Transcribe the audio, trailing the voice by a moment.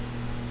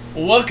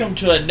Well, welcome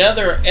to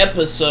another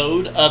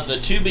episode of the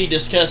To Be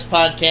Discussed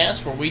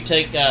podcast, where we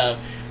take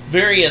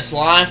various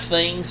life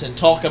things and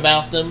talk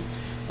about them,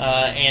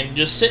 and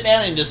just sit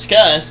down and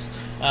discuss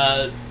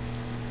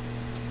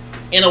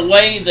in a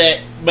way that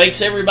makes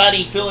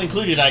everybody feel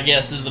included, I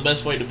guess is the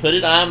best way to put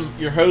it. I'm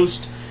your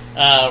host,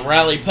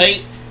 Riley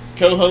Pate,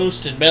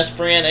 co-host and best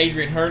friend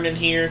Adrian Herndon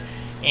here,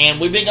 and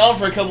we've been gone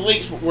for a couple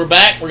weeks, but we're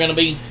back. We're going to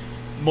be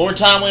more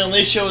timely on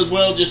this show as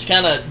well, just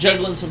kind of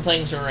juggling some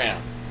things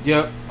around.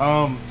 Yep.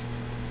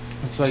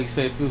 It's like you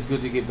said, it feels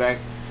good to get back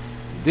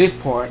to this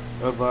part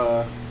of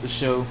the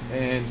show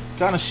and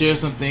kind of share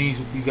some things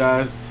with you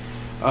guys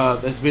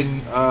that's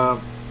been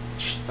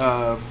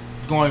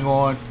going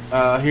on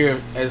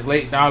here as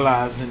late in our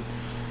lives, and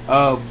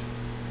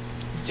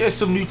just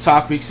some new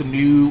topics, some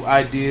new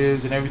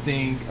ideas, and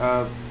everything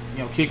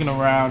kicking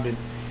around. And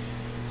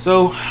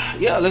so,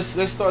 yeah,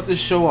 let's start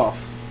this show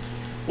off.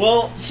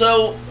 Well,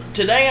 so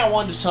today I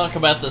wanted to talk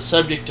about the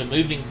subject of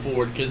moving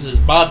forward, because as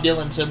Bob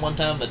Dylan said one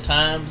time, the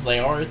times, they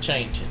are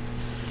a-changing.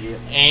 Yeah.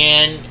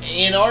 And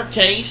in our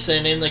case,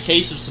 and in the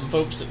case of some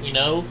folks that we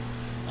know,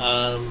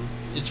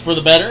 it's for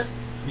the better.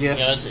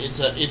 Yeah.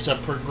 It's a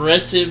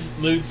progressive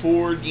move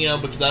forward,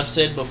 because I've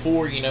said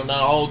before, not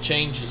all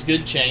change is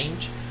good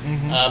change.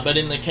 Mm-hmm. But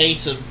in the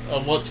case of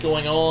what's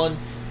going on,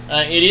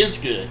 it is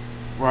good.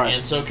 Right.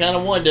 And so kind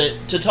of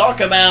wanted to talk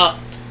about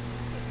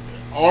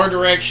our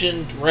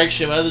direction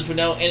of others we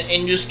know,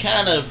 and just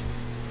kind of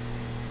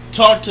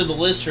talk to the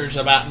listeners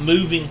about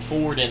moving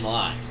forward in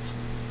life.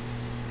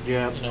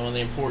 Yeah. And the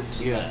importance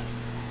of that.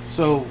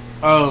 So,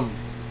 I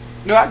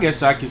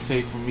guess I could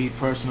say for me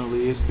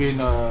personally, it's been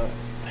a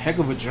heck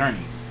of a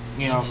journey,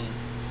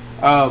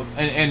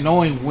 and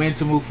knowing when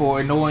to move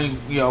forward, knowing,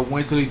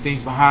 when to leave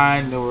things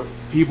behind or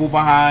people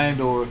behind,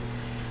 or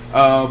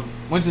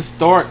when to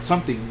start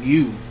something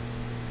new,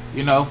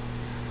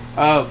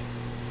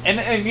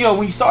 And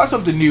when you start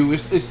something new,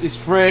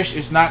 it's fresh.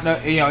 It's not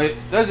it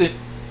doesn't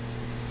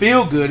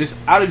feel good. It's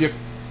out of your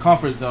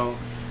comfort zone.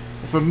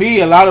 And for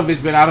me, a lot of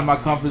it's been out of my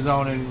comfort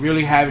zone, and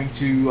really having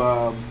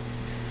to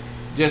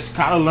just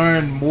kind of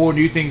learn more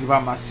new things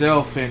about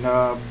myself and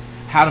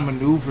how to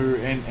maneuver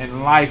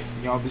in life.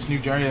 This new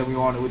journey that we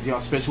on with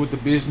especially with the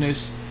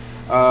business,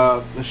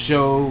 the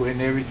show, and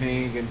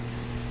everything,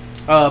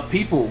 and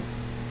people.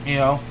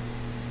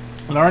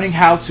 Learning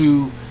how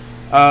to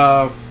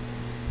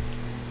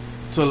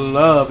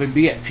love and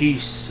be at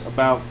peace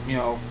about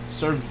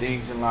certain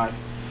things in life.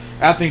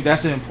 And I think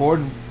that's an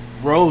important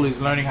role,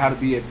 is learning how to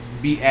be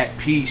at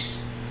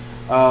peace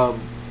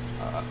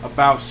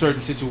about certain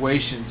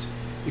situations,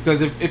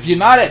 because if you're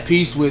not at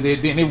peace with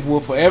it, then it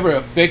will forever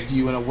affect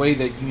you in a way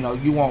that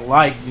you won't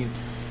like.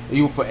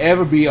 You will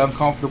forever be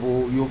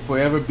uncomfortable. You'll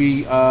forever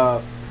be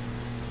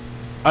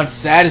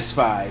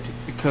unsatisfied,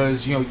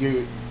 because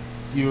you're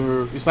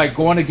it's like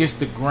going against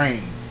the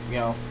grain.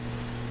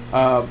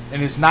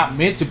 And it's not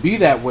meant to be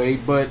that way,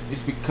 but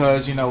it's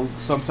because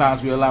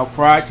sometimes we allow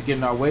pride to get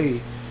in our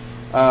way,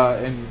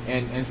 and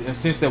a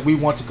sense that we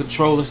want to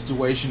control the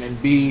situation and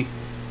be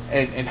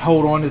and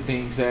hold on to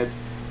things, that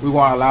we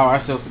want to allow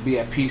ourselves to be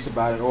at peace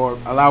about it, or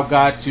allow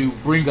God to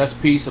bring us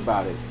peace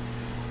about it.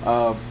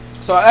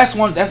 So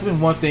that's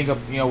been one thing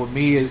with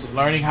me, is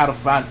learning how to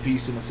find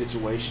peace in a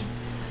situation.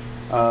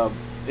 That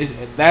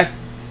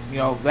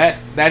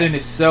in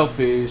itself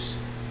is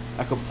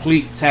a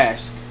complete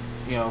task.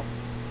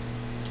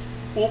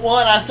 Well,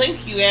 one, I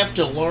think you have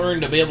to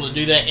learn to be able to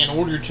do that in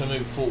order to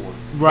move forward.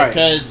 Right.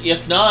 Because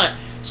if not,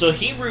 so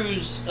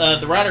Hebrews,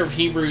 the writer of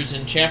Hebrews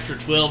in chapter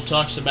 12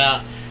 talks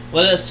about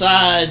let us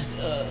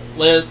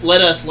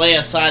lay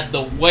aside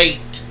the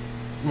weight,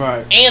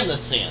 right, and the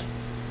sin.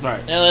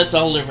 Right. Now that's a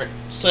whole different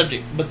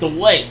subject, but the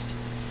weight,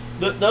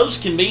 those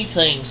can be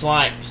things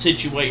like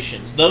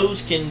situations.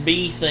 Those can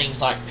be things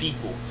like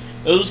people.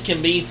 Those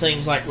can be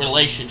things like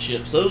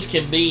relationships. Those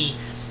can be,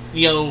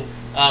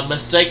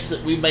 mistakes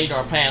that we've made in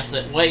our past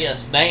that weigh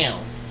us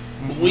down.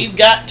 Mm-hmm. We've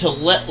got to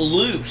let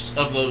loose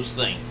of those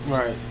things,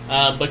 right?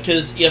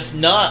 Because if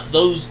not,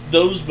 those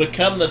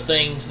become the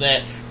things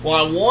that,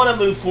 I want to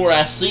move forward.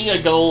 I see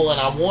a goal and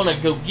I want to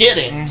go get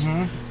it,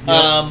 mm-hmm.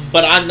 Yep.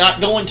 But I'm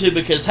not going to,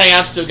 because hey,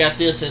 I've still got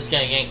this, and it's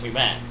going to yank me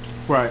back.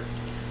 Right.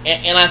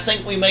 And I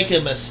think we make a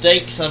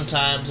mistake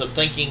sometimes of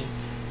thinking,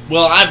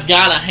 well, I've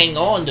got to hang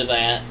on to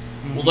that.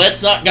 Mm-hmm. Well,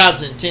 that's not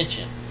God's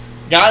intention.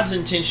 God's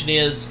intention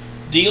is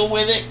deal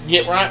with it,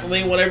 get right with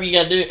me, whatever you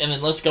got to do, and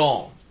then let's go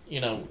on. We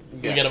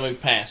got to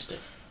move past it.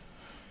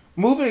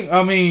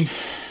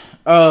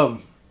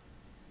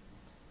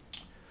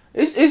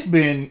 It's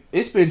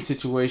been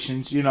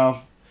situations,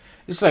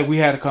 It's like we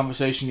had a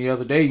conversation the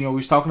other day. We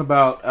was talking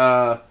about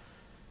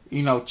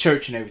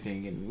church and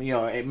everything, and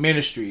and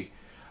ministry.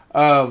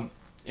 God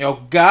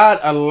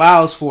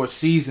allows for a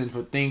season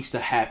for things to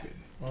happen.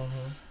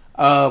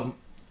 Mm-hmm.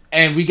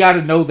 And we got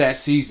to know that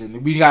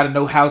season. We got to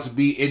know how to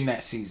be in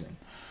that season.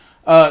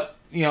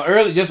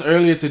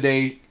 Earlier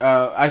today,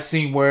 I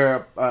seen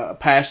where a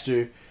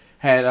pastor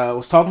had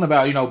was talking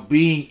about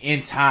being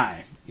in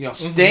time,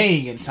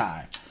 staying in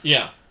time.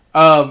 Yeah.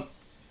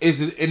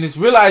 it's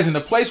realizing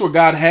the place where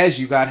God has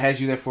you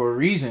there for a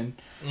reason.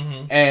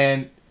 Mm-hmm.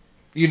 And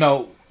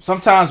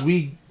sometimes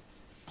we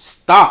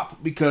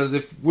stop because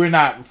if we're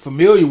not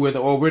familiar with it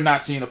or we're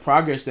not seeing the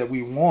progress that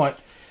we want,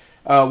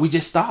 we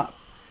just stop.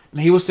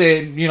 And he was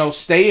saying,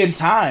 stay in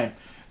time,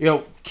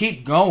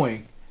 keep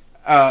going.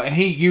 And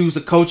he used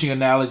a coaching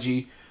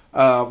analogy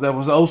that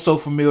was oh so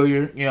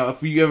familiar.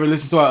 If you ever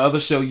listen to our other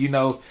show,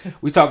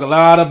 we talk a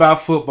lot about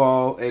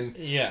football and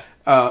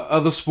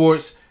other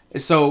sports.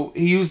 And so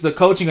he used the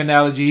coaching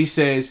analogy. He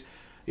says,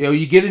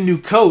 you get a new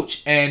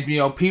coach and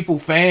people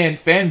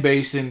fan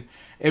base and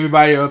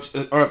everybody are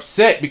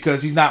upset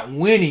because he's not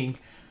winning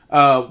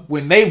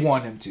when they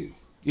want him to.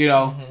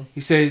 Mm-hmm.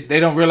 He says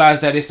they don't realize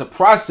that it's a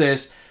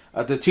process,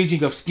 the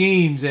teaching of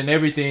schemes and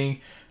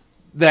everything,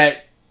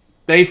 that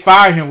they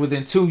fire him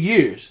within 2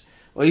 years.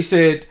 Well, he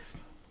said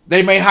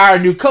they may hire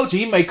a new coach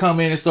and he may come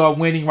in and start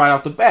winning right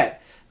off the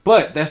bat.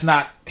 But that's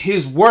not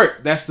his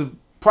work. That's the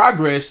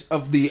progress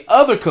of the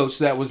other coach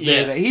that was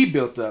there that he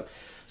built up.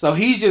 So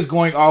he's just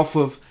going off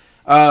of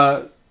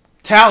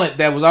talent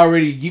that was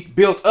already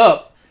built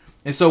up.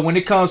 And so when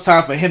it comes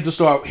time for him to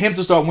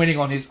start winning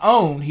on his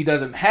own, he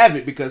doesn't have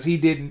it because he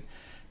didn't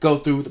go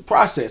through the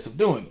process of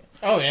doing it.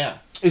 Oh yeah.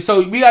 And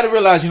so we got to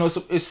realize,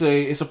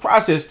 it's a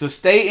process to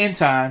stay in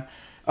time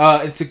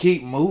and to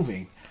keep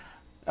moving.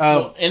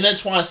 And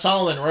that's why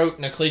Solomon wrote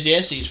in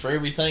Ecclesiastes, for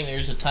everything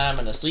there's a time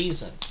and a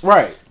season.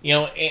 Right.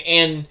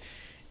 And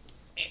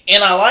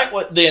I like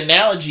what the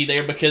analogy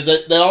there, because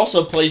that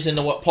also plays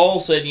into what Paul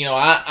said.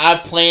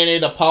 I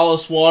planted,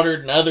 Apollos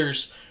watered, and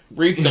others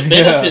reaped the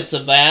benefits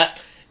of that.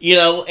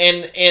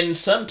 And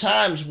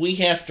sometimes we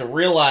have to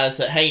realize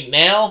that, hey,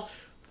 now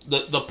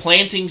the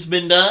planting's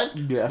been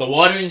done, the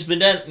watering's been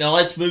done. Now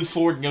let's move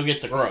forward and go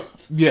get the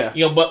growth. Yeah.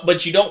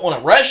 But you don't want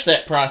to rush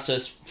that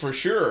process for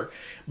sure.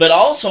 But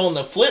also on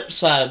the flip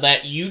side of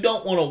that, you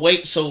don't want to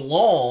wait so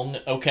long,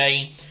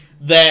 okay,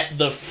 that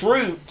the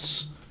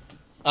fruits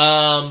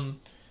grow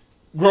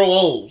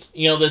old.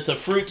 That the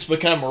fruits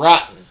become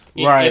rotten.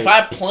 Right. If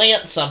I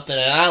plant something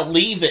and I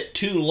leave it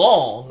too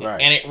long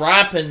and it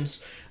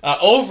ripens,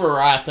 over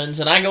ripens,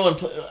 and I go and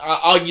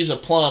I'll use a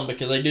plum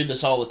because they do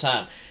this all the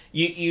time.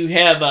 You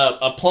have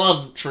a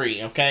plum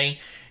tree, okay,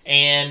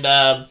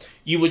 and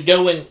you would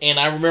go in, and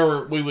I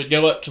remember we would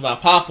go up to my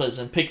papa's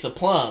and pick the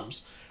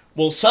plums.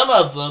 Well, some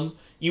of them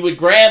you would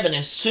grab, and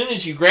as soon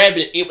as you grabbed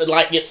it, it would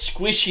get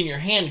squishy in your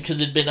hand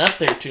because it had been up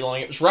there too long.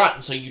 It was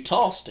rotten, so you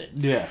tossed it.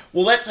 Yeah.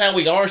 Well, that's how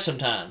we are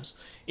sometimes.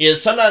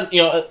 Sometimes,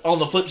 on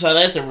the flip side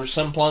of that, there were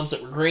some plums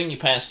that were green, you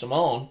passed them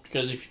on,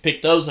 because if you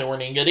picked those, they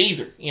weren't any good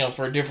either,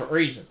 for a different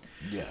reason.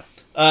 Yeah.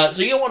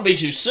 So you don't want to be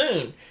too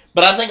soon.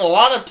 But I think a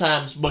lot of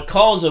times,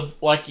 because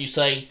of, like you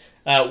say,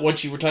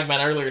 what you were talking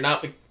about earlier,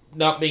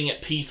 not being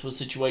at peace with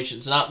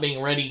situations, not being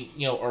ready,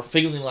 or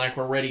feeling like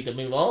we're ready to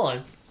move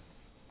on,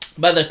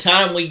 by the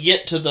time we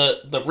get to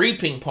the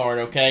reaping part,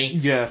 okay?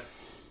 Yeah.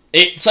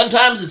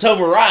 Sometimes it's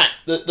overripe.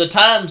 The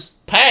time's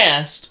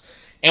passed,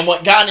 and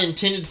what God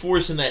intended for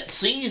us in that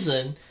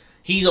season,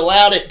 He's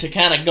allowed it to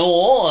kind of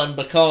go on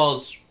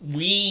because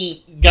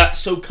we got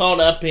so caught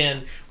up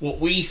in what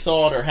we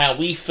thought or how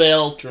we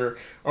felt or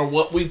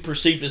what we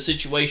perceived the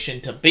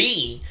situation to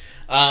be,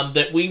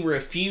 that we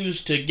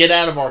refused to get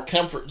out of our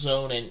comfort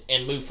zone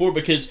and move forward,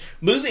 because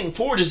moving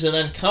forward is an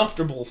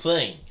uncomfortable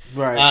thing.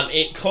 Right.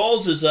 It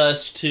causes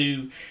us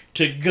to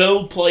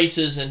go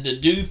places and to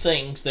do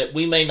things that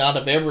we may not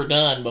have ever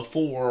done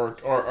before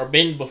or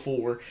been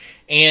before.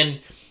 And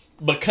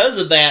because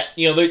of that,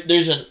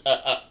 there's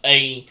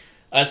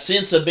a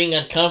sense of being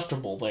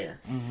uncomfortable there.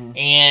 Mm-hmm.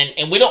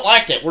 And we don't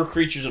like that. We're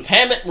creatures of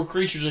habit, we're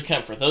creatures of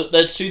comfort.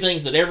 That's two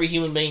things that every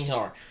human being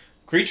are.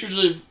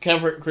 Creatures of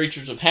comfort,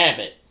 creatures of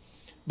habit.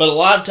 But a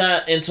lot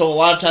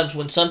of times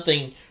when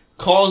something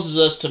causes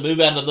us to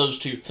move out of those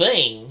two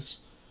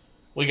things,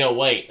 we go,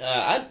 wait,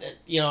 I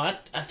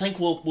think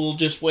we'll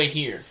just wait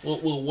here.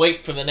 We'll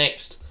wait for the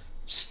next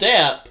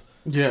step.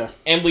 Yeah.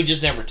 And we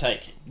just never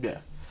take it. Yeah.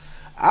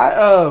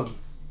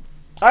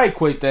 I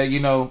equate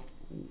that,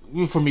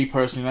 for me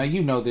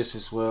personally, now this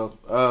as well,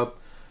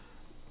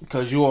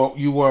 because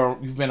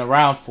you've been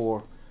around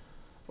for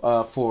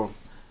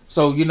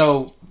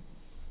so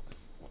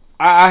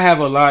I have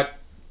a lot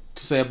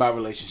to say about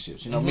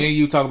relationships. Mm-hmm. Me and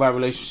you talk about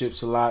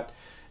relationships a lot,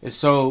 and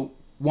so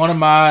one of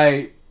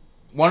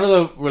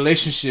the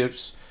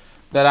relationships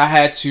that I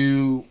had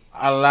to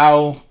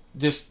allow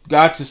just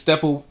God to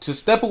step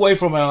away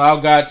from and allow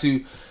God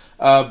to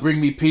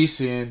bring me peace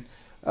in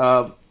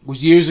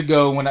was years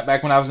ago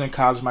back when I was in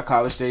college, my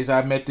college days.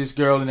 I met this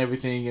girl and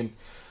everything, and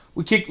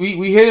we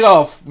hit it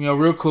off,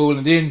 real cool,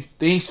 and then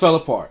things fell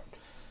apart.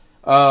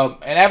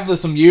 And after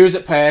some years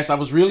had passed, I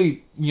was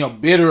really,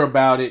 bitter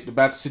about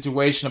the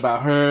situation,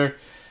 about her,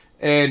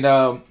 and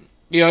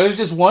it was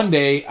just one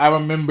day I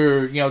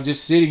remember,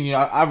 just sitting,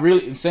 I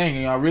really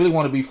saying, I really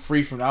want to be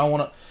free from it. I don't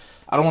want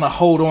to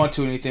hold on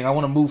to anything. I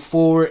want to move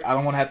forward. I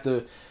don't want to have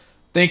to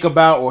think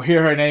about or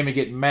hear her name and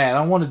get mad. I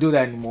don't want to do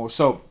that anymore.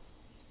 So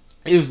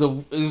it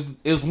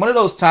was one of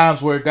those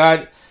times where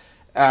God,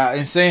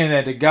 in saying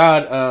that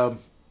God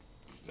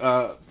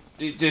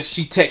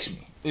she texted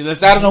me.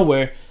 It's out of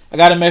nowhere. I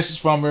got a message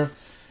from her,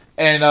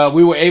 and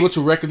we were able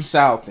to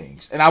reconcile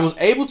things. And I was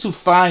able to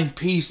find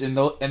peace in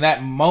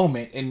that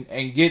moment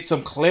and get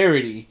some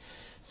clarity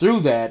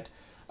through that.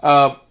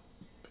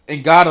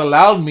 And God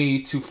allowed me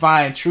to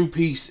find true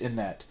peace in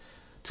that,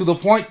 to the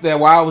point that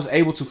while I was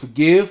able to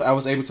forgive, I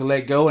was able to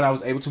let go, and I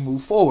was able to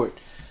move forward.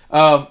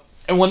 And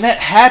when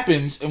that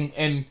happens,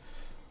 and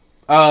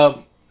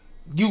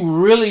you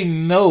really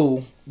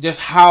know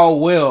just how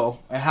well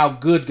and how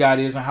good God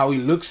is and how He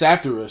looks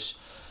after us,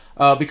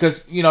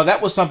 because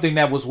that was something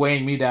that was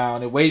weighing me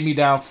down. It weighed me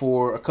down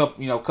for a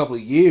couple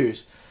of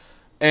years,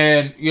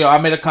 and I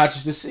made a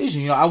conscious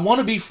decision. I want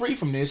to be free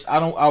from this.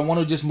 I want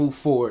to just move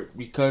forward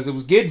because it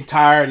was getting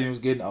tired and it was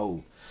getting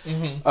old.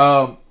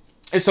 Mm-hmm.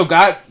 And so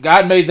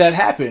God made that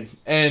happen,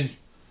 and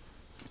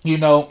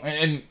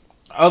and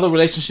other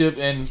relationship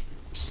and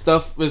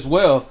stuff as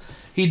well,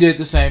 He did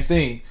the same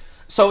thing.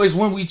 So it's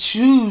when we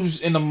choose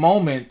in the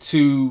moment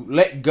to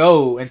let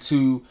go and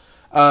to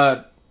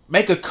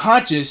make a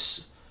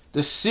conscious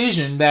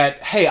decision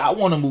that, hey, I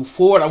want to move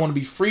forward. I want to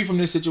be free from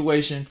this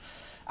situation.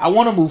 I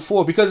want to move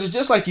forward, because it's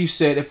just like you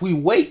said. If we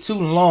wait too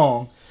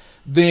long,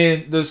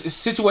 then the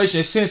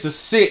situation tends to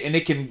sit and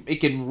it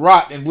can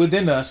rot and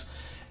within us,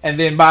 and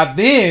then by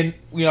then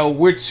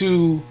we're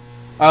too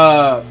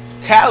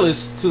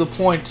callous to the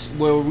point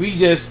where we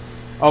just,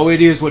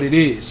 it is what it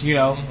is.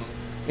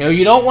 Mm-hmm.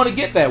 You don't want to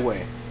get that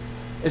way.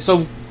 And so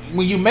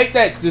when you make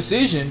that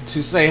decision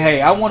to say,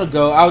 hey, I want to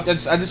go, I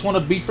just want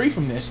to be free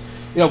from this,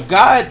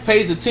 God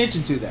pays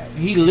attention to that.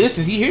 He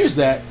listens, He hears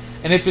that,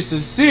 and if it's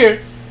sincere,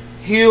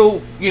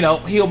 He'll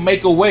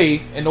make a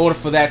way in order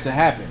for that to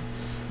happen.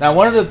 Now,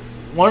 one of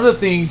the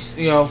things,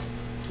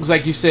 was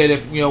like you said,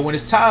 if when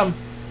it's time,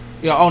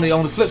 on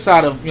the flip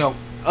side of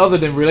other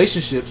than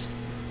relationships,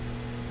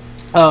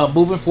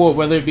 moving forward,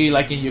 whether it be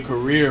like in your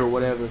career or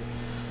whatever,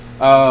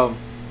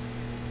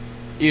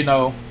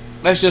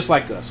 that's just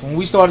like us. When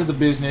we started the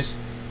business,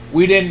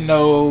 we didn't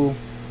know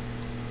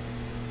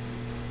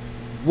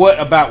what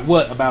about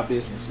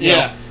business.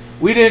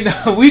 We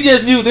didn't. We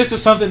just knew this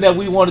is something that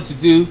we wanted to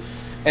do,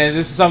 and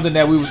this is something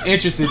that we was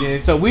interested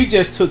in. So we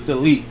just took the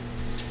leap.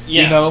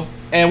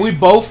 And we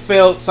both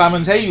felt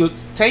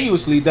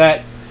simultaneously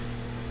that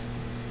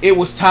it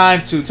was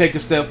time to take a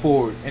step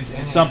forward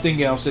and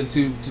something else, and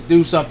to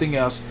do something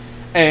else.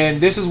 And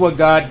this is what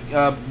God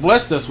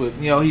blessed us with.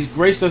 He's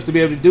graced us to be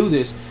able to do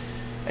this.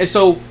 And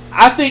so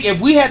I think if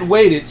we had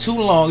waited too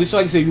long, it's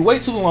like I said, if you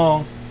wait too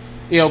long,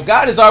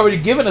 God has already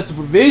given us the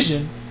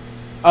provision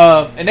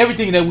and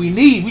everything that we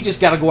need. We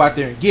just got to go out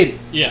there and get it.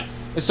 Yeah.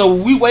 And so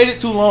when we waited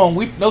too long,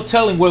 no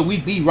telling where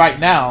we'd be right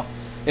now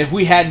if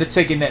we hadn't have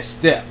taken that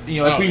step.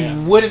 If we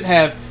wouldn't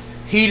have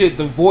heeded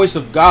the voice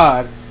of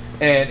God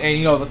and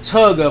the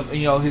tug of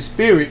His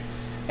Spirit,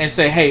 and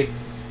say, hey,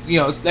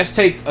 let's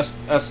take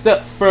a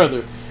step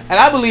further. And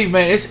I believe,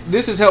 man,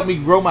 this has helped me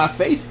grow my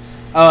faith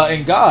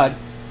in God,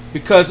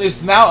 because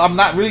it's now I'm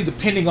not really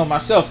depending on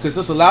myself, because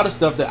there's a lot of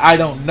stuff that I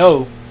don't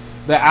know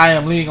that I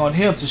am leaning on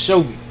Him to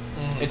show me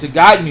and to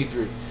guide me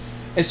through.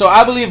 And so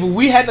I believe if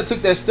we hadn't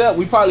took that step,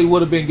 we probably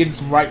would have been getting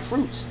some ripe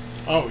fruits.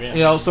 Oh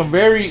yeah. Some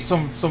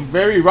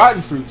very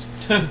rotten fruits.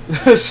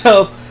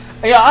 So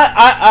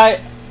I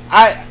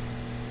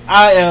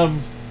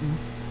am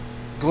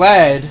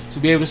glad to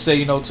be able to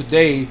say,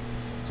 today,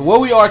 to where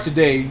we are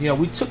today,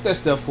 we took that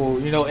step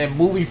forward, and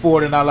moving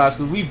forward in our lives,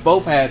 because we've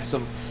both had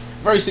some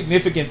very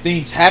significant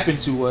things happen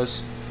to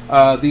us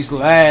these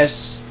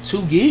last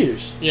 2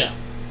 years. Yeah.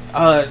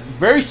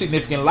 Very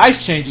significant,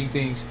 life-changing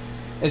things.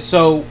 And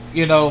so,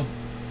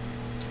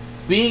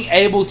 being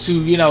able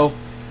to,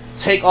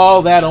 take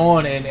all that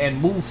on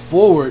and move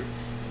forward,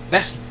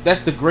 that's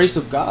the grace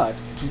of God,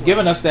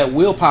 giving us that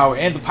willpower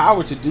and the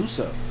power to do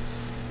so.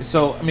 And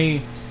so, I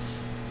mean,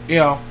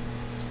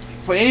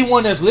 for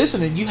anyone that's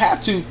listening, you have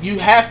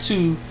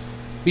to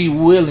be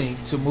willing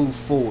to move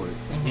forward.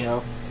 Mm-hmm.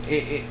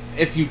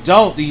 If you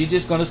don't, then you're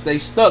just going to stay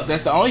stuck.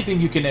 That's the only thing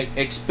you can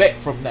expect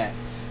from that,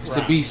 is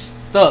to be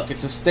stuck and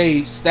to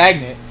stay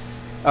stagnant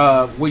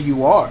where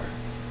you are.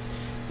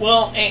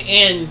 Well,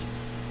 and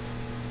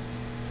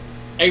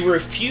a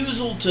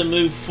refusal to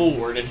move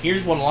forward, and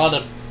here's what a lot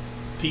of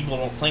people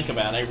don't think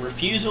about: a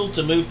refusal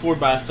to move forward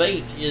by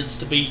faith is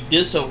to be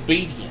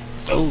disobedient.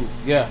 Oh,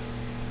 yeah.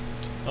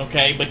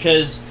 Okay,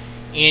 because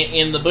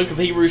in the book of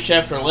Hebrews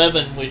chapter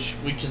 11, which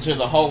we consider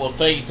the hall of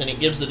faith, and it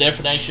gives the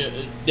definition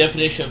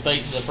of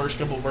faith in the first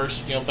couple of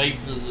verses.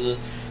 Faith is the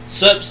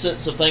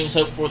substance of things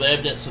hoped for, the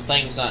evidence of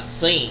things not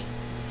seen.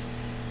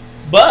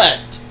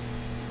 But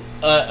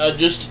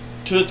just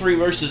 2 or 3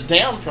 verses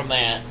down from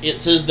that,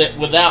 it says that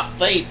without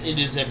faith it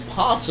is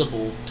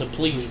impossible to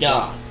please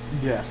God.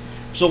 Yeah.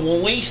 So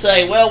when we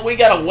say, well, we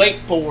got to wait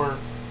for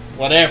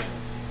whatever,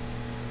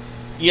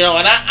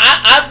 and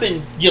I've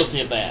been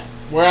guilty of that,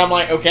 where I'm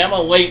like, okay, I'm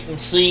going to wait and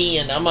see,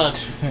 and I'm going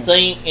to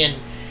think,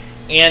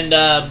 and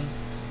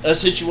a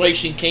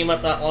situation came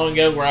up not long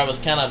ago where I was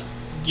kind of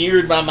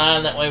geared my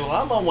mind that way. Well,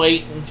 I'm going to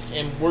wait,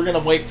 and we're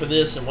going to wait for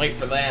this and wait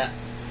for that.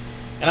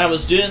 And I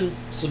was doing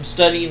some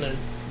studying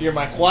during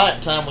my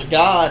quiet time with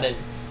God,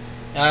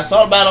 And I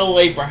thought about old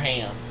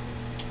Abraham.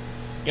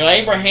 You know,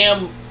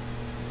 Abraham,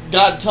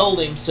 God told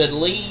him, said,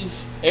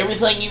 leave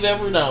everything you've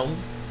ever known,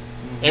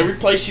 every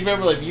place you've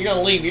ever lived. You're going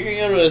to leave. You're going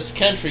to go to this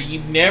country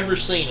you've never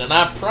seen, and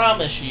I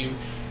promise you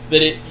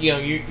that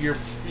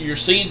your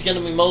seed's going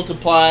to be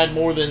multiplied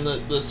more than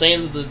the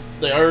sands of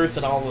the earth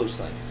and all those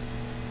things.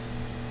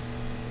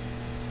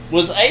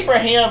 Was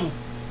Abraham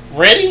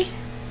ready?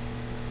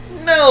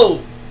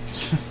 No.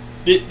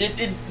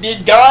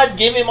 Did God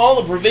give him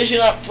all the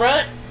provision up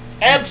front?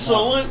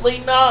 Absolutely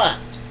not.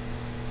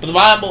 But the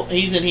Bible,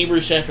 he's in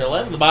Hebrews chapter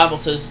 11, the Bible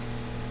says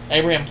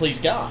Abraham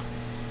pleased God.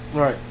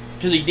 Right.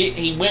 Because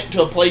he went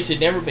to a place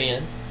he'd never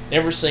been,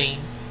 never seen,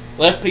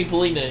 left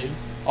people he knew,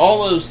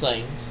 all those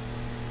things,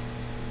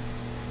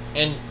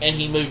 and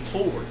he moved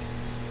forward.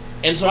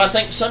 And so I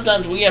think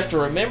sometimes we have to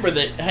remember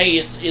that, hey,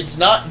 it's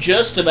not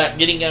just about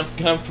getting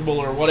uncomfortable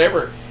or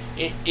whatever.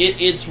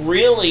 It's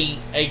really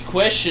a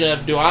question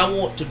of, do I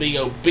want to be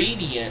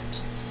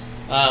obedient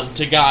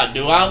to God?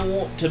 Do I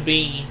want to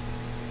be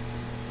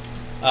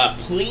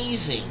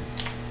pleasing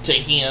to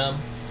Him?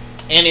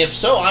 And if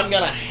so, I'm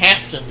going to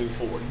have to move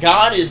forward.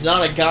 God is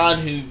not a God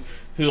who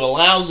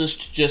allows us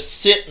to just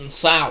sit and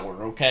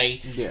sour, okay?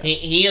 Yeah.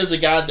 He is a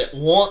God that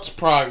wants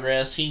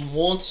progress. He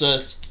wants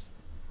us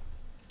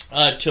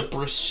to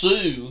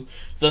pursue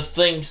the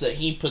things that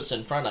He puts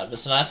in front of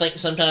us. And I think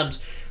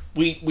sometimes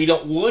we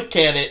don't look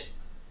at it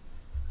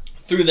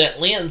through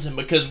that lens, and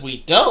because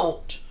we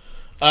don't,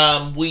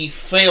 we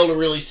fail to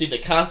really see the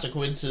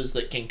consequences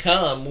that can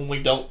come when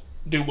we don't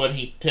do what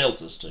He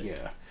tells us to.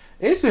 Yeah.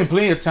 It's been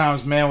plenty of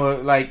times, man, where,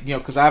 like, you know,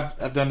 because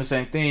I've done the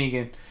same thing,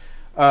 and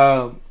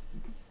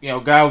you know,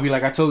 God will be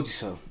like, I told you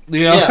so.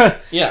 You know? Yeah,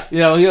 yeah. You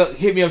know, He'll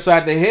hit me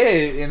upside the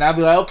head, and I'll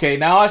be like, okay,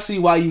 now I see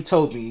why you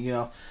told me, you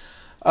know.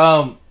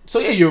 So,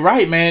 yeah, you're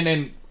right, man,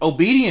 and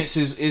obedience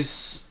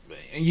is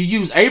you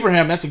use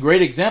Abraham, that's a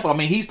great example. I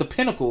mean, he's the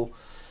pinnacle,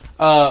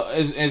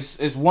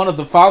 is one of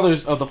the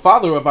fathers of the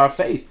father of our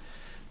faith.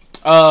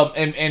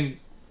 And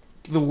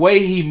the way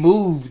he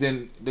moved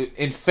in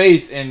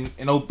faith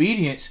and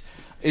obedience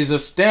is a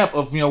stamp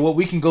of, you know, what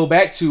we can go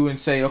back to and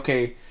say,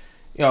 okay,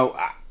 you know,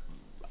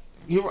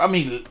 I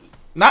mean,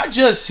 not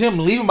just him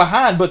leaving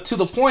behind, but to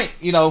the point,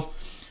 you know,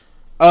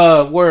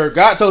 where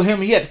God told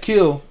him he had to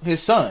kill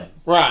his son.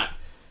 Right.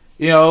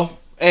 You know,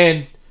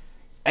 and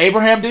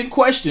Abraham didn't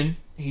question.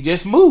 He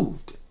just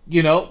moved,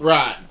 you know.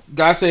 Right.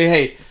 God said,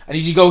 hey, I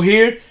need you to go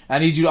here. I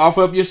need you to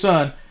offer up your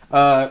son.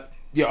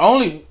 Your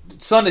only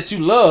son that you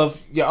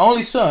love, your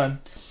only son,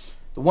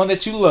 the one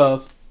that you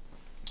love,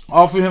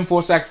 offer him for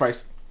a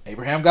sacrifice.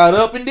 Abraham got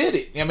up and did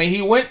it. I mean,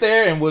 he went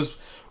there and was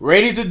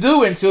ready to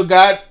do it until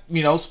God,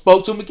 you know,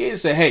 spoke to him again and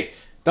said, hey,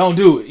 don't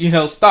do it. You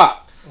know,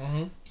 stop.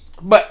 Mm-hmm.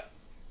 But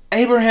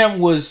Abraham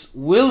was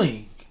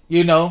willing,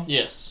 you know.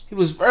 Yes. He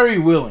was very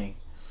willing.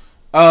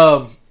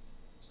 And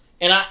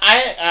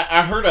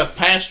I heard a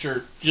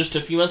pastor just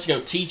a few months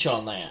ago teach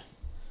on that.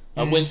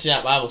 A Wednesday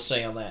night Bible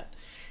study on that.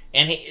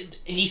 And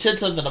he said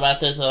something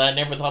about that I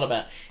never thought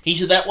about. He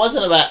said that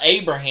wasn't about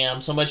Abraham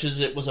so much as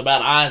it was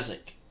about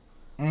Isaac.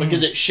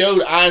 Because it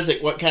showed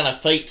Isaac what kind of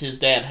faith his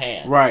dad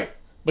had. Right.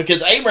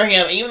 Because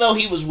Abraham, even though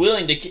he was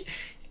willing to...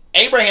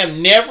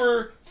 Abraham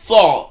never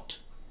thought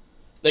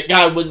that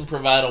God wouldn't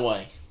provide a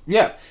way.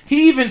 Yeah.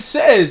 He even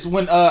says,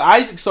 when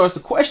Isaac starts to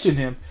question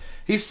him,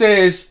 he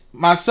says,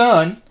 my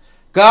son,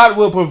 God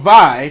will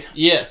provide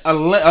a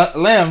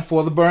lamb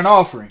for the burnt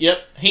offering.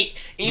 Yep. He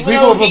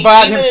will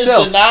provide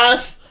himself. As the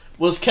knife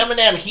was coming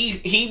down,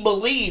 he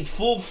believed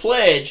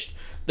full-fledged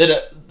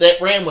that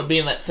ram would be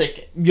in that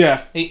thicket.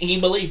 Yeah. He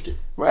believed it.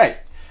 Right.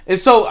 And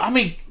so, I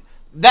mean,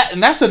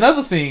 that's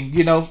another thing,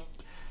 you know,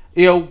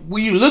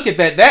 when you look at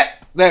that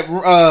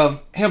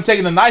him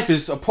taking the knife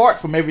is apart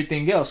from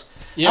everything else.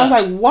 Yeah. I was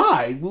like,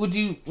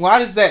 why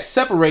is that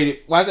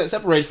separated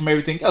from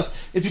everything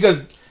else? It's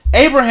because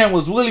Abraham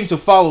was willing to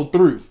follow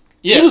through.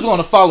 Yes. He was going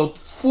to follow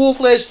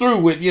full-fledged through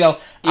with, you know,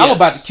 I'm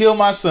about to kill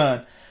my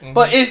son. Mm-hmm.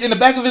 But in the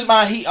back of his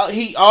mind,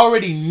 he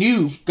already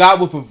knew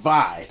God would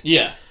provide.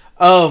 Yeah.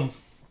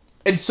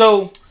 And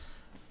so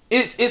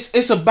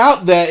it's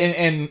about that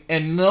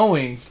and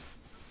knowing.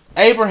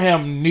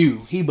 Abraham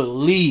knew, he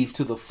believed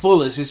to the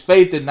fullest. His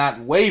faith did not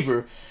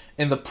waver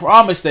in the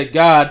promise that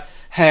God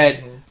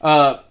had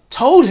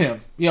told him.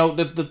 You know,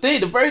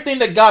 the very thing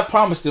that God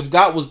promised him,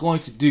 God was going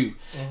to do.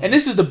 Mm-hmm. And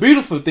this is the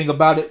beautiful thing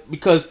about it,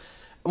 because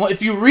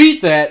if you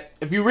read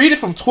it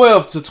from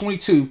 12 to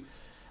 22,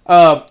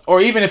 or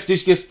even if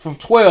this gets from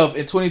 12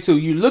 and 22,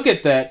 you look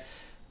at that,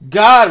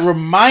 God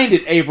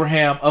reminded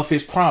Abraham of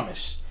his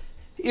promise.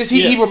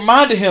 He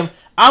reminded him,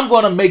 I'm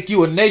going to make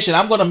you a nation.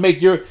 I'm going to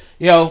make your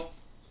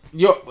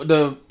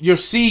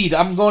seed.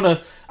 I'm gonna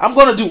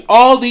do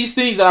all these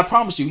things that I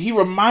promised you. He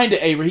reminded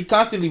Abraham. He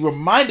constantly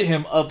reminded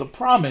him of the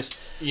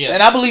promise. Yes.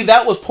 And I believe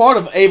that was part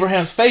of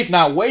Abraham's faith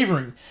not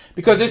wavering,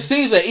 because it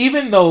seems that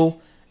even though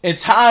in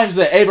times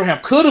that Abraham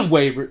could have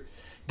wavered,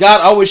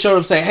 God always showed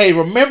him, say, hey,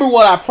 remember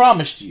what I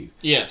promised you.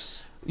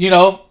 Yes. You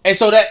know, and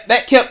so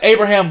that kept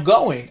Abraham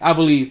going, I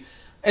believe.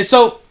 And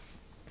so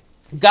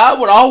God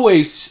would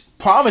always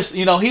promise,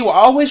 he will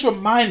always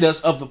remind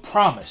us of the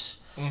promise.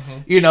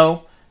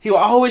 Mm-hmm. He will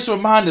always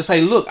remind us,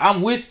 hey, look,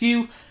 I'm with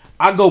you.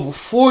 I go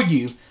before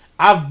you.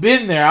 I've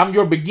been there. I'm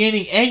your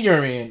beginning and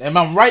your end. And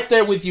I'm right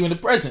there with you in the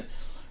present.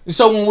 And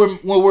so when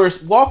we're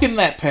walking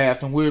that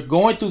path and we're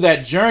going through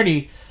that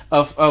journey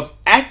of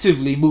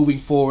actively moving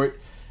forward,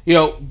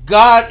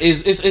 God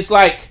it's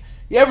like,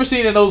 you ever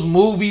seen in those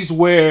movies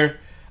where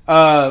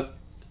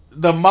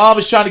the mom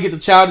is trying to get the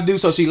child to do,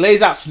 so she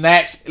lays out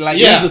snacks,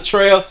 leaves a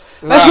trail.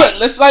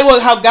 That's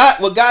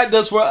what God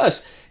does for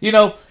us.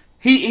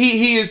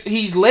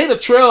 He's laid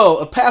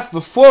a path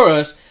before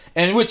us,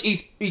 and in which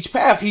each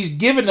path He's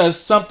given us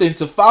something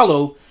to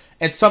follow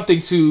and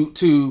something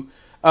to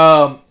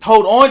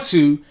hold on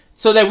to,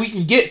 so that we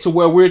can get to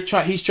where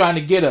He's trying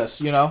to get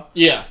us.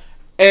 Yeah.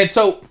 And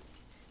so,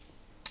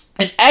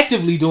 and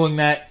actively doing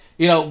that,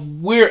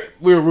 we're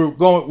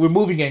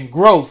moving in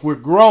growth. We're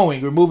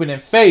growing. We're moving in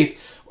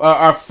faith.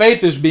 Our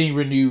faith is being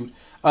renewed.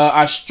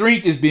 Our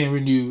strength is being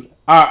renewed.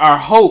 Our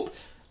hope,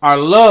 our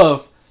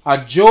love,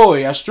 our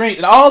joy, our strength,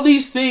 and all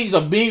these things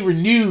are being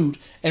renewed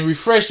and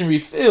refreshed and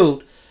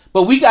refilled.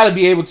 But we got to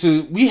be able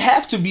to. We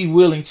have to be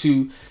willing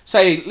to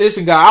say,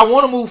 "Listen, God, I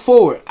want to move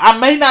forward. I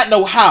may not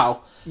know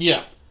how.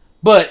 Yeah.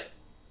 But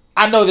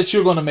I know that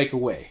you're going to make a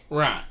way."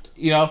 Right.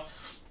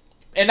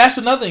 And that's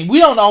another thing. We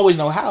don't always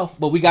know how,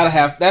 but we got to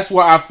have. That's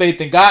where our faith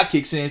in God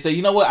kicks in. And say,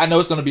 you know what? I know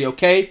it's going to be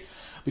okay,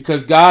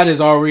 because God has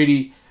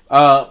already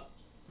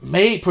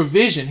made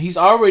provision. It's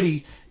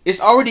already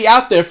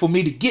out there for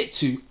me to get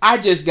to. I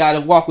just got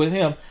to walk with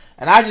Him,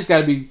 and I just got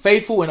to be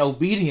faithful and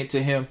obedient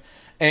to Him,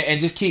 and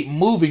just keep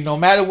moving no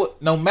matter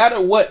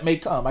what may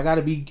come. I got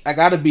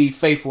to be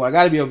faithful. I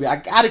got to be obedient.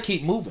 I got to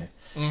keep moving.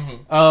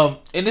 Mm-hmm.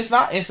 And it's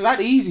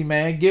not easy,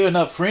 man. Giving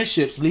up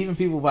friendships, leaving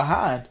people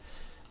behind,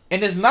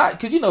 and it's not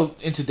because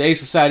in today's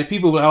society,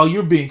 people are, oh,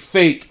 you're being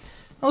fake.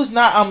 No, it's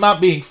not. I'm not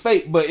being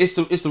fake, but it's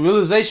the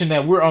realization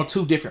that we're on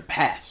two different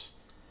paths.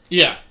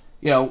 Yeah.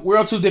 We're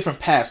on two different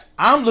paths.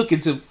 I'm looking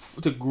to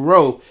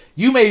grow.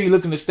 You may be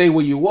looking to stay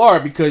where you are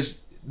because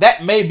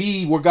that may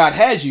be where God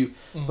has you.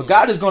 Mm-hmm. But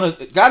God is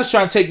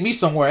trying to take me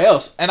somewhere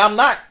else, and I'm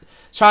not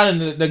trying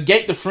to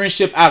negate the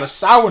friendship out of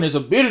sourness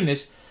or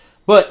bitterness.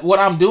 But what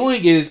I'm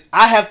doing is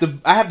I have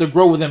to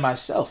grow within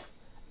myself.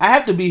 I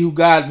have to be who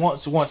God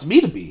wants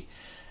me to be.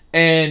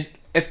 And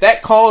if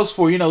that calls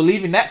for,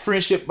 leaving that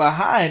friendship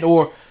behind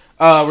or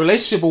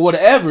relationship or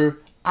whatever,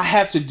 I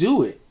have to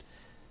do it.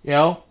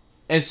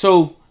 And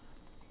so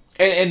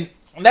and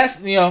that's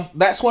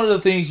that's one of the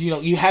things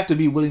you have to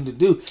be willing to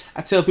do.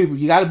 I tell people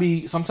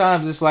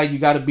sometimes it's like you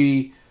got to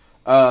be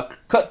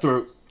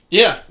cutthroat.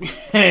 Yeah,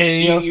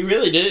 and, you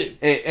really do.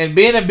 And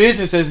being in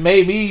business has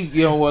made me,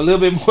 a little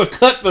bit more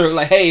cutthroat.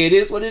 Like, hey, it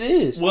is what it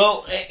is.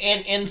 Well,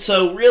 and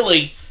so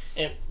really,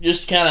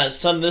 just kind of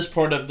sum this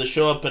part of the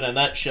show up in a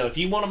nutshell. If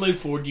you want to move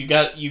forward, you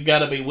got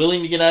to be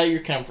willing to get out of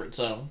your comfort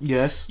zone.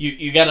 Yes.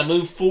 You got to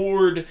move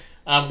forward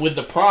with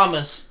the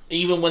promise,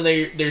 even when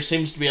there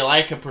seems to be a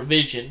lack of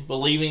provision,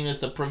 believing that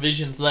the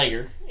provision's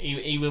there,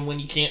 even when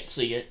you can't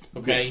see it.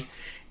 Okay,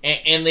 yeah.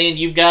 And then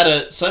you've got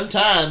to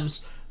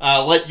sometimes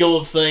let go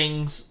of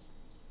things.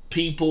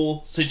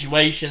 People,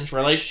 situations,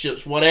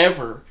 relationships,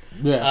 whatever,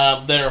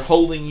 that are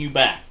holding you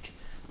back.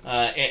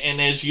 And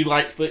as you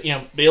like to put,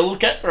 be a little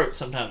cutthroat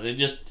sometimes. It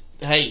just,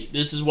 hey,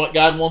 this is what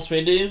God wants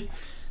me to do.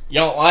 You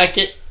don't like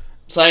it?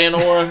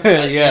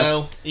 Sayonara.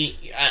 Yeah.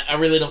 I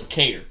really don't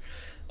care.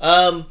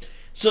 So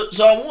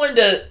I wanted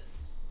to,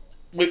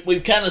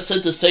 we've kind of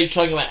set the stage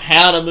talking about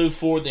how to move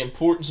forward, the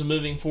importance of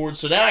moving forward.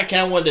 So now I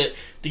kind of wanted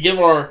to give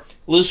our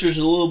listeners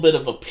a little bit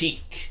of a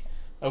peek.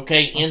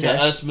 Into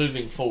us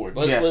moving forward.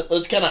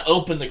 Let's kind of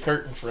open the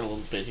curtain for a little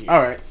bit here.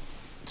 All right.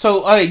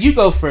 So, you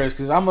go first,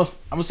 because I'm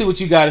gonna see what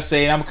you got to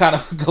say, and I'm kind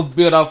of go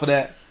build off of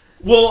that.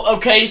 Well,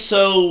 okay.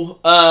 So,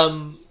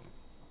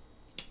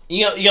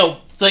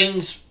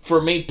 things for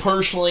me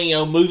personally,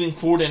 moving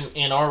forward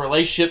in our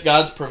relationship,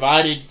 God's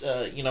provided,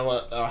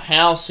 a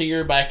house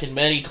here back in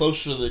Betty,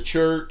 closer to the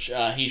church.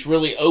 He's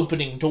really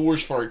opening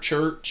doors for our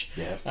church.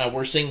 Yeah.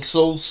 We're seeing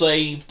souls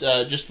saved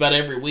just about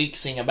every week,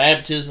 seeing a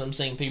baptism,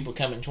 seeing people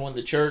come and join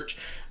the church.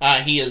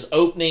 He is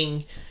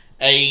opening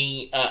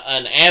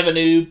an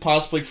avenue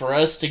possibly for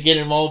us to get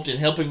involved in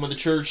helping with the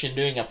church and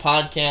doing a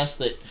podcast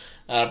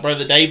that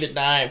Brother David and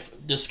I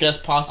have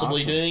discussed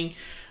possibly doing,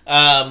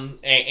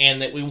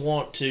 and that we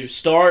want to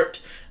start.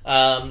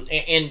 And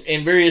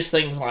various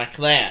things like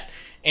that.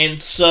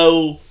 And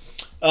so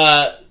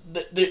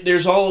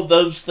there's all of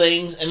those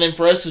things. And then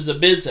for us as a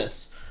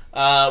business,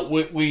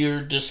 we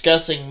are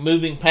discussing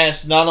moving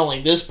past not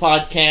only this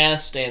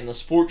podcast and the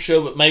sports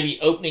show, but maybe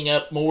opening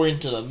up more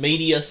into the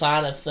media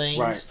side of things.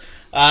 Right.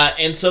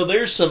 And so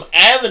there's some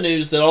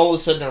avenues that all of a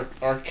sudden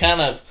are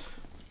kind of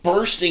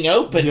bursting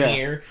open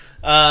here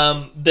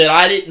that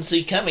I didn't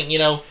see coming.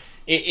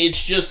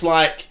 It's just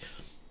like,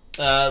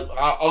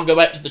 I'll go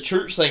back to the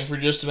church thing for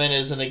just a minute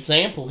as an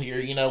example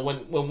here.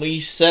 When we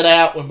set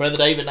out, when Brother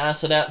David and I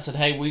set out and said,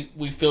 hey,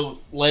 we feel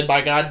led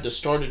by God to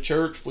start a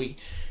church, we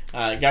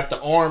got the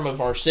arm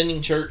of our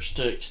sending church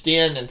to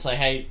extend and say,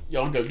 hey,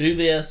 y'all go do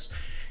this.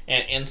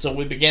 and so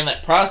we began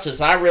that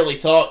process. I really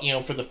thought,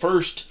 for the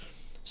first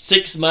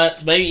 6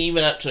 months, maybe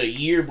even up to a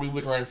year, we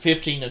would run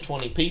 15 to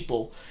 20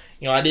 people.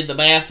 I did the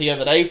math the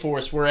other day for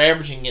us. We're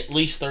averaging at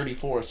least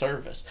 34 a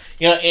service.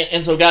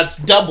 And so God's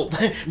doubled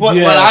what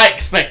I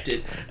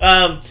expected.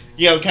 Kind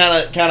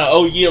of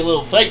owe you a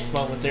little faith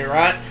moment there,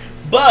 right?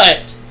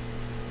 But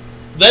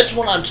that's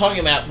what I'm talking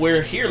about.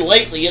 Where here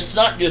lately, it's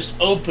not just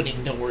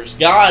opening doors.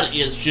 God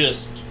is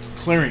just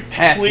clearing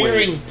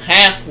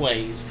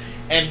pathways,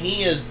 and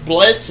He is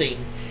blessing.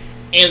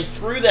 And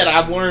through that,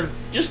 I've learned,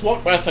 just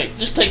walk by faith.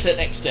 Just take that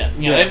next step.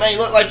 It may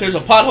look like there's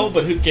a pothole,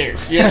 but who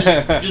cares?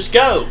 Just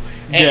go.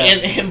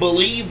 And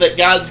believe that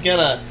God's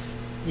gonna,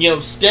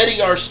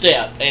 steady our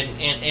step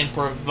and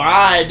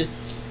provide,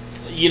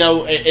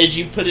 as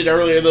you put it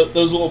earlier,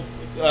 those little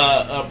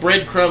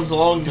breadcrumbs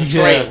along the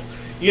trail.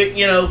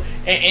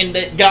 And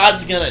that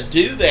God's gonna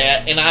do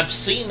that. And I've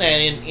seen that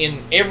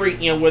in every,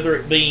 whether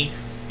it be,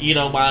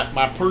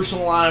 my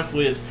personal life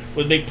with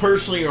me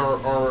personally,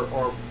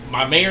 or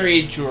my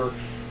marriage, or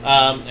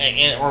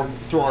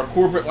through our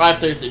corporate life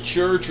there at the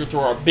church, or through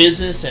our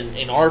business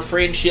and our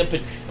friendship.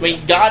 And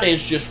God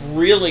has just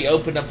really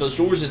opened up those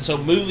doors. And so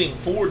moving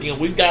forward,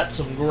 we've got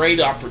some great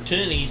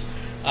opportunities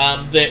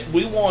that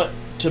we want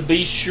to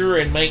be sure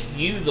and make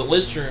you, the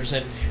listeners,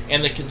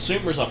 and the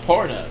consumers, a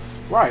part of.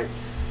 Right.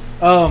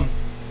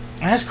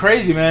 That's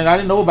crazy, man. I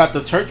didn't know about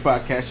the church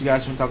podcast you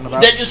guys been talking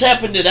about. That just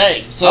happened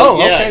today.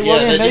 So, okay. Well,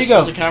 then there you go.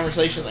 It was a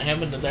conversation that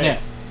happened today. Yeah.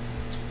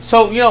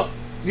 So,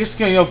 just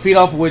feed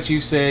off of what you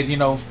said.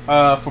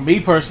 For me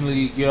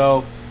personally,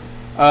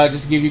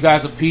 just to give you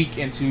guys a peek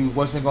into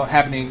what's been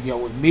happening,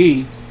 with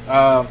me.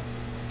 And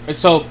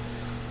so,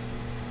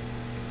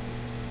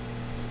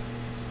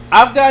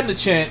 I've gotten a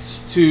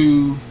chance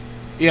to,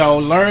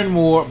 learn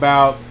more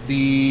about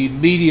the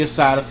media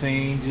side of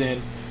things,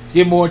 and to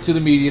get more into the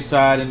media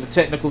side and the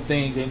technical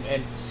things,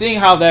 and seeing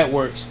how that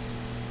works.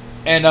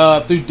 And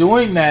through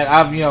doing that,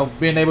 I've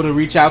been able to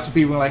reach out to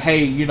people like,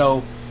 hey,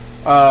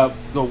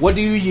 what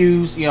do you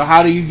use?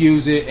 How do you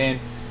use it? And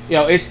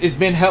it's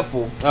been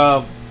helpful.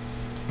 God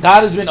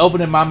has been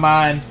opening my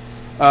mind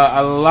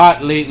a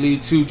lot lately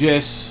to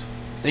just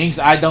things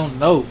I don't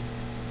know.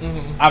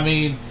 Mm-hmm. I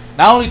mean,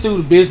 not only through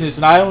the business,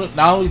 not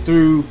only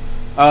through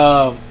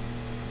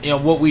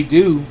what we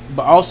do,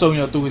 but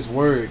also through His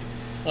Word.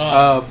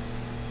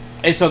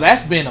 And so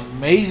that's been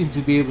amazing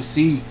to be able to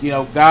see.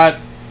 God,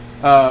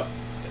 to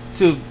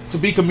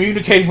be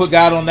communicating with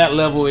God on that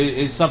level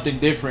is something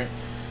different.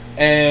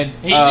 And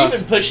He's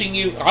even pushing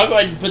you. I'll go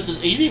ahead and put this.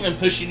 He's even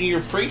pushing you.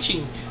 Your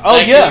preaching.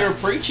 Your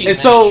preaching. And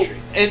so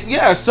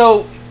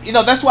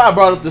that's why I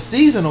brought up the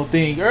seasonal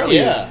thing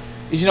earlier. Yeah.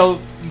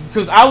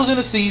 Because I was in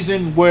a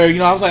season where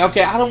I was like,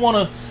 okay, I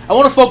want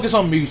to focus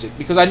on music,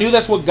 because I knew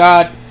that's what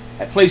God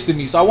had placed in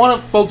me. So I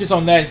want to focus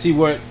on that and see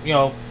where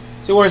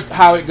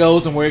how it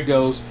goes and where it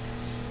goes.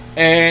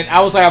 And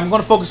I was like, I'm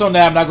going to focus on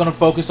that. I'm not going to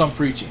focus on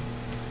preaching.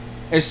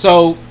 And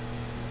so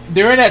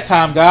during that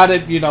time, God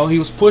had, He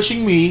was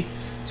pushing me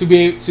to be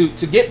able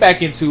to get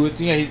back into it,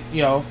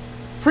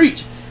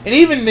 preach. And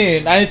even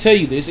then, I didn't tell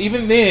you this,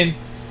 even then,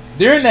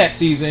 during that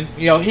season,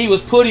 He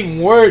was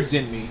putting words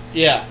in me.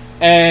 Yeah.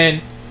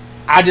 And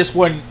I just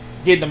wasn't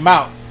getting them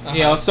out.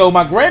 Uh-huh. So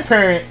my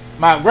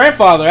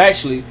grandfather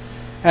actually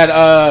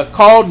had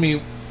called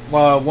me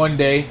one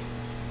day.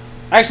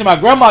 Actually, my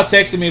grandma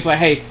texted me. It's like,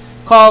 hey,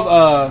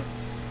 call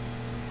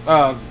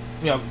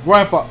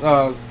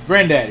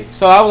granddaddy.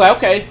 So I was like,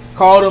 okay,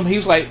 called him. He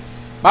was like,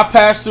 my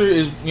pastor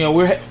is,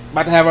 we're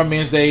about to have our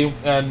men's day,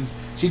 and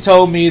she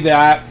told me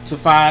that to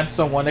find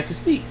someone that could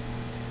speak.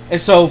 And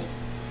so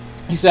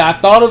he said, I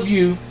thought of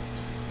you.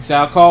 He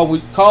said,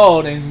 we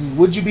called, and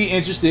would you be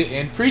interested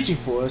in preaching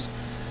for us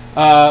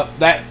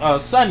that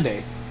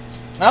Sunday?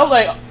 And I was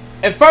like,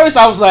 at first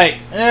I was like,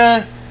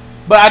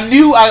 but I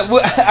knew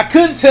I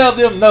couldn't tell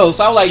them no.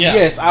 So I was like,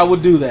 yes, I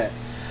would do that.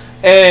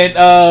 And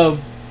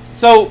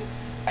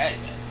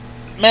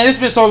man, it's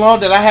been so long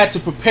that I had to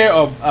prepare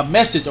a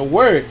message, a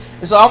word.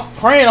 And so I'm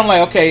praying. I'm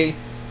like, okay,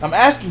 I'm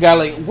asking God,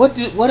 like, what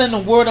in the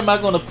world am I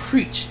going to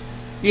preach?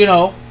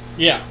 Yeah.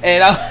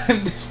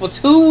 And for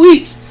 2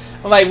 weeks,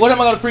 I'm like, what am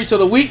I going to preach? So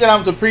the week that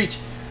I'm to preach,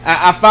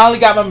 I finally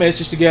got my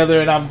message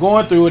together, and I'm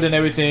going through it and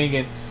everything,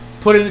 and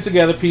putting it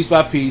together piece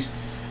by piece.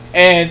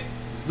 And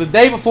the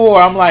day before,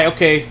 I'm like,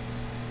 okay,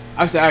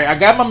 I said, all right, I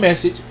got my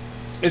message.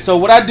 And so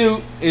what I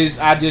do is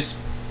I just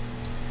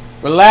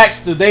relax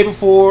the day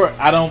before.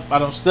 I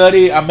don't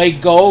study. I may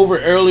go over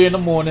it early in the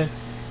morning.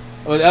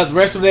 Or the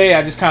rest of the day,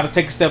 I just kind of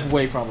take a step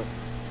away from it.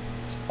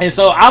 And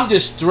so I'm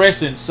just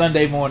stressing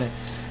Sunday morning.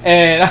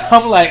 And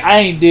I'm like, I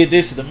ain't did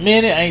this in a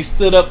minute. I ain't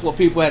stood up where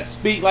people had to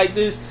speak like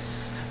this.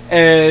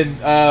 And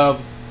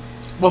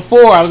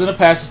before, I was in a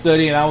pastor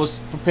study, and I was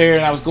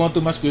preparing. I was going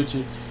through my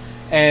scripture.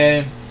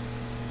 And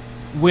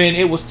when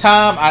it was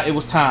time, it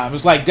was time.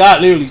 It's like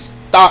God literally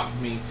stopped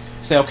me.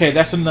 Said, okay,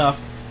 that's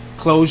enough.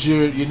 Close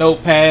your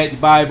notepad, your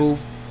Bible,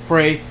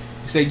 pray.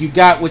 He said, you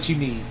got what you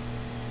need.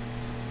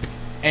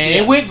 And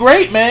it went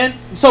great, man.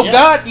 So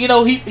God,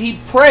 he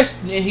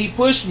pressed and He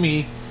pushed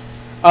me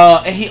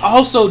And he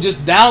also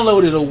just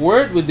downloaded a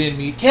word within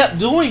me. Kept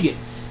doing it.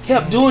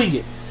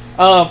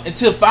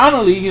 Until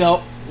finally,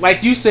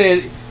 like you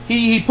said,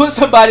 he put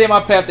somebody in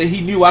my path that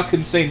he knew I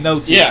couldn't say no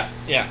to.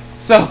 Yeah.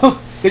 So,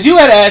 because you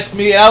had asked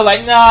me, and I was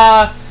like,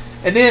 nah.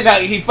 And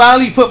then he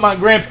finally put my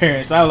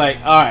grandparents. And I was like,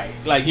 all right,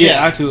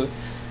 I to it.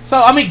 So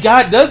I mean,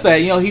 God does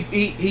that.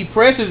 He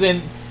presses,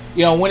 and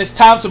when it's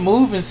time to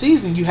move in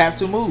season, you have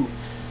to move.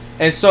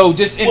 And so,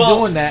 just in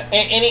doing that,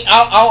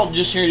 I'll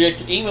just share you.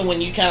 Even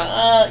when you kind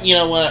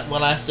of,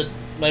 when I said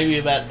maybe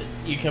about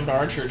you come to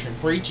our church and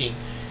preaching,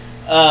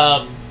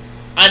 I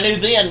knew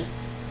then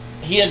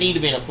he didn't need to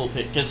be in a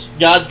pulpit because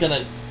God's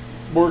gonna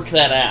work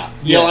that out.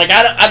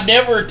 I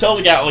never told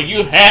a guy,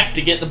 you have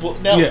to get the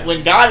pulpit. No,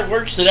 when God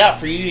works it out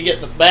for you to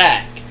get the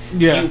back,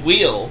 you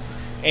will.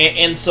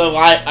 And so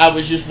I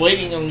was just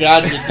waiting on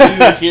God to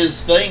do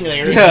His thing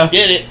there. And He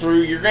did it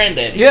through your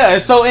granddaddy. Yeah,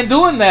 so in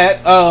doing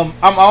that,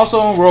 I'm also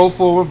on roll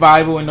for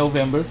revival in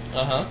November.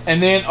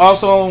 And then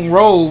also on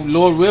roll,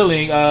 Lord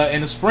willing,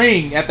 in the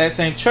spring at that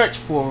same church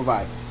for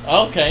revival.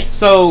 Okay.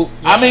 So,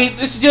 I mean,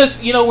 it's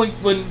just,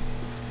 when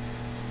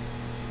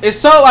it's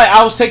so like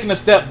I was taking a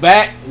step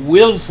back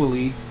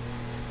willfully,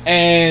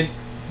 and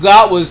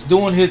God was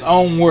doing His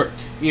own work,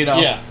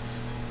 Yeah.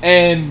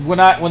 And when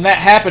that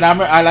happened, I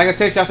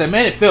texted you, I said,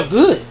 man, it felt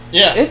good.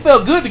 Yeah. It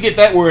felt good to get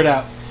that word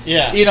out.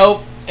 Yeah.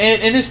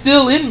 And it's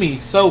still in me.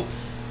 So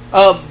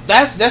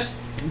that's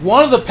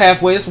one of the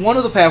pathways. One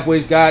of the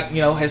pathways God,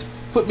 has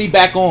put me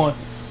back on.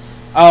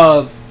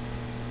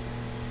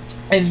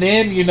 And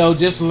then,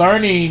 just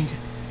learning,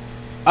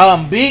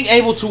 being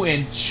able to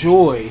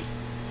enjoy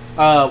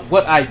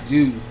what I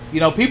do.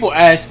 People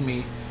ask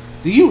me,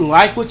 do you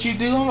like what you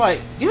do? I'm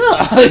like, yeah,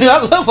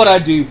 I love what I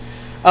do.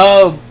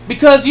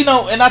 Because,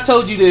 and I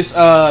told you this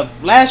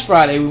last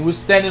Friday when we were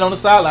standing on the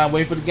sideline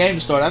waiting for the game to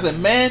start. I said,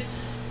 man,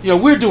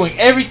 we're doing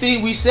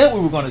everything we said we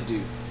were going to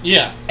do.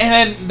 Yeah.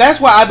 And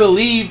that's why I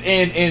believe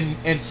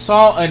in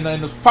Psalm and in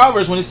the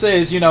Proverbs when it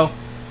says,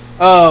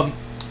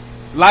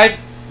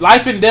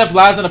 life and death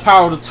lies in the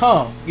power of the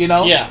tongue,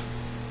 Yeah.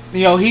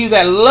 He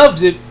that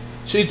loves it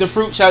shall eat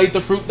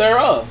the fruit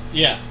thereof.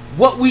 Yeah.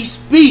 What we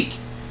speak,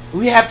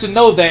 we have to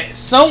know that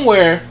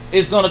somewhere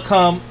is going to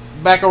come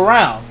back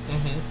around.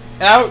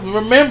 And I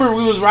remember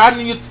we was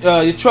riding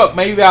your truck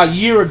maybe about a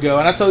year ago,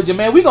 and I told you,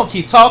 man, we're going to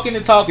keep talking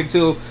and talking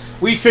until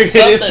we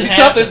figure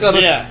something's going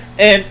to...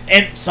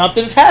 And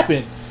something's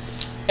happened.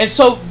 And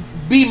so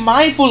be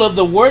mindful of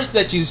the words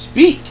that you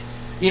speak.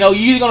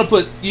 You're going to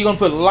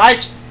put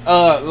life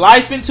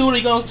into it, or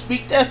you're going to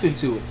speak death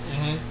into it.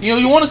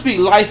 You want to speak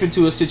life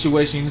into a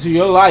situation, into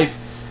your life,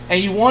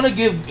 and you want to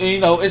give,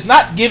 it's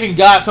not giving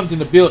God something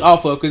to build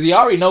off of, because He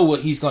already know what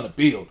He's going to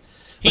build.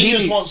 He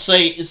just wants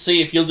to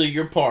see if you'll do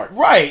your part.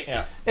 Right.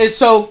 Yeah. And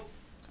so,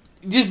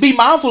 just be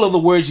mindful of the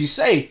words you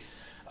say.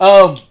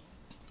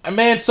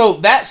 Man, so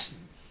that's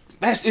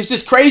it's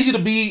just crazy to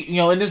be,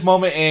 in this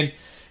moment, and,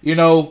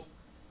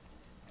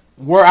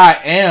 where I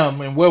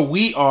am and where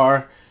we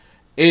are,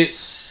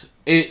 it's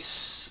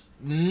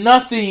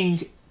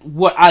nothing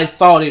what I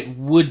thought it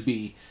would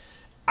be.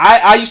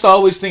 I used to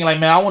always think, like,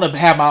 man, I want to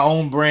have my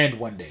own brand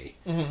one day.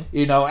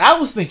 And I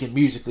was thinking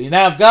musically.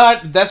 Now, if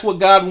that's what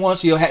God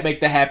wants, He'll make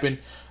that happen.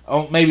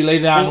 Maybe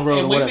later down the road,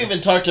 and or whatever. We've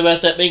even talked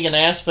about that being an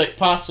aspect,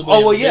 possibly.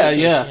 Oh well,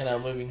 yeah.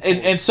 Moving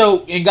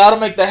forward. And God will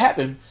make that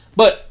happen.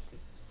 But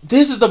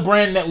this is the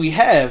brand that we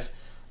have,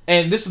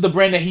 and this is the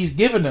brand that He's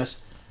given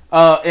us,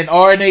 in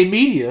RNA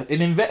Media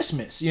and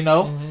investments.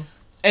 And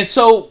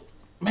so,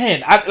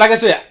 man, like I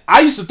said, I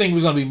used to think it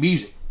was going to be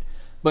music.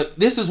 But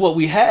this is what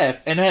we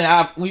have. And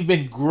man, we've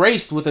been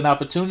graced with an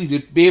opportunity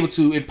to be able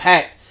to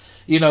impact,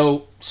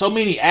 so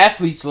many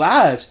athletes'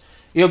 lives.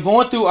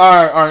 Going through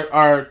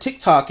our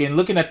TikTok and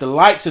looking at the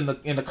likes and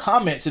the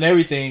comments and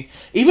everything,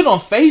 even on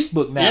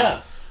Facebook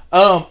now.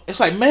 Yeah. It's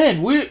like,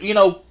 man, we're,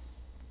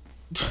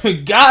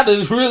 God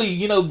has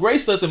really,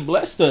 graced us and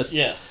blessed us.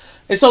 Yeah.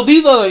 And so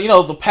these are,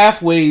 the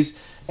pathways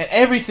and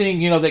everything,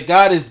 that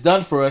God has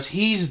done for us,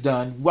 He's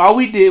done. All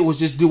we did was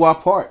just do our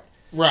part.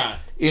 Right.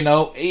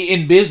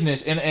 In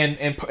business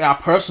and our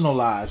personal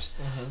lives.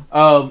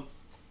 All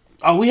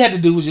we had to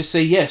do was just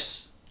say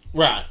yes.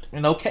 Right.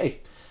 And okay.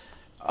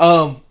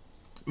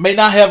 May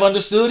not have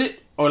understood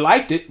it or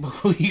liked it,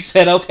 but He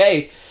said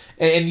okay.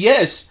 And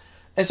yes.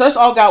 And so that's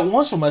all God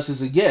wants from us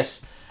is a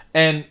yes.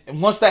 And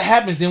once that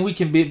happens, then we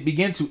can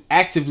begin to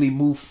actively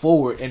move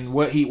forward and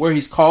where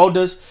He's called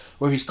us,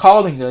 where He's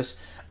calling us,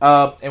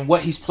 and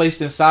what He's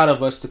placed inside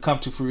of us to come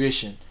to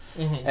fruition.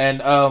 And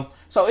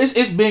so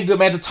it's been good,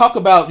 man, to talk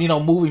about,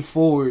 moving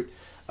forward,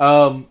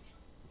 to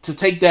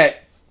take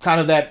that kind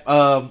of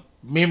that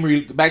memory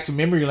back to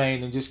memory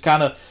lane and just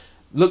kind of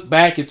look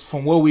back at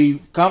from where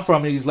we've come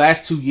from in these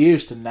last 2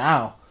 years to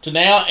now.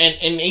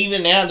 And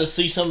even now to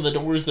see some of the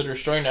doors that are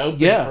starting to open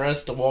for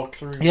us to walk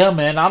through. Yeah,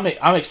 man,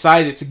 I'm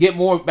excited to get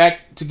more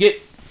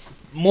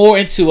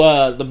into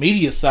the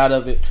media side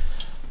of it.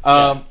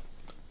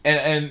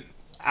 And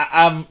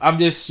I'm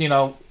just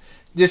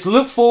just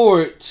look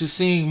forward to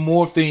seeing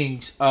more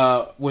things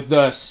with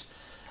us.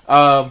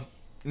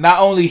 Not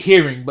only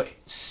hearing but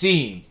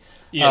seeing.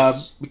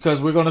 Yes.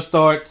 Because we're going to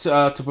start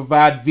to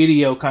provide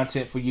video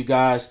content for you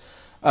guys.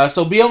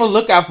 So be on the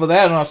lookout for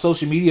that on our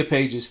social media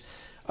pages.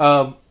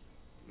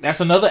 That's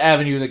another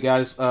avenue that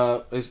God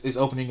is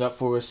opening up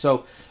for us.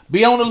 So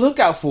be on the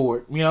lookout for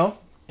it, you know.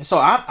 And so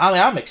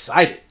I'm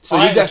excited. So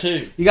I you am guys,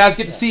 too. you guys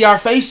get to see our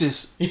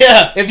faces.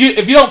 Yeah. If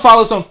you don't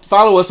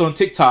follow us on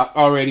TikTok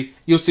already,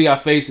 you'll see our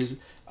faces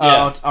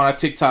on our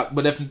TikTok.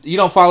 But if you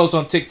don't follow us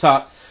on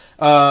TikTok,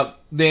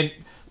 then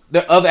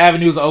the other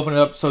avenues are opening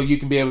up so you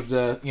can be able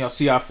to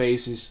see our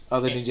faces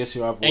other than just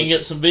hear our voices and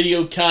get some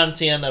video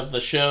content of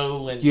the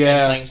show and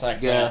things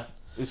like that.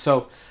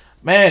 So,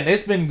 man,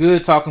 it's been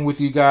good talking with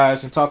you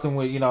guys and talking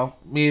with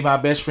me and my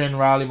best friend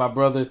Riley, my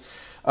brother,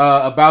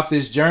 about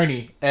this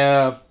journey.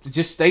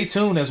 Just stay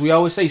tuned, as we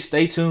always say.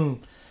 Stay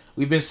tuned.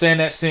 We've been saying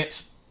that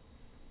since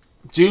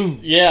June.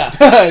 Yeah.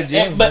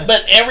 June, but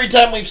every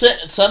time we've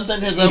said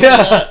something has opened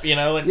up,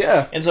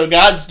 and so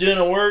God's doing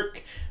a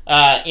work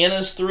in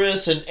us, through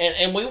us,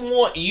 and we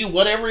want you,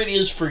 whatever it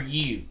is for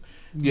you,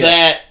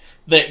 that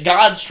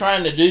God's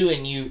trying to do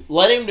in you,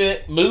 let Him do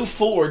it. Move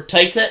forward,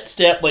 take that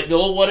step, let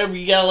go of whatever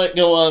you gotta let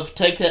go of,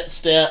 take that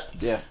step,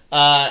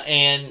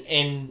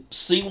 and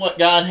see what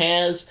God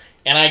has.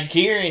 And I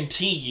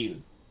guarantee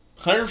you,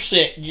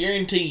 100%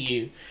 guarantee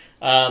you,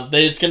 that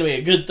it's going to be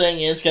a good thing,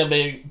 and it's going to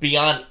be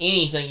beyond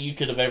anything you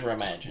could have ever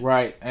imagined.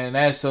 Right, and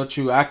that's so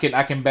true. I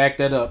can back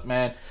that up,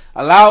 man.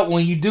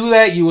 When you do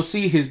that, you will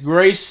see His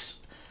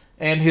grace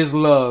and His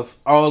love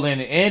all in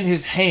it, and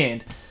His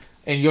hand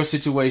in your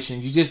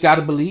situation. You just got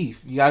to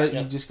believe. You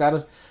just got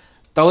to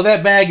throw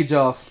that baggage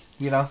off.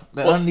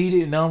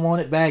 Unneeded and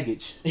unwanted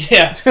baggage.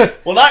 Yeah.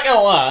 Well, not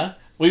gonna lie.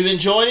 We've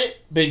enjoyed it.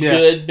 Been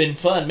good. Been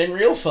fun. Been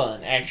real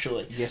fun,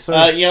 actually. Yes,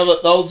 sir.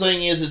 The old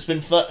saying is, it's been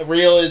fun,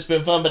 it's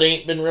been fun, but it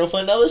ain't been real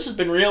fun. No, this has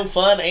been real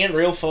fun and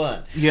real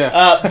fun.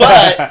 Yeah.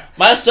 But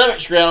my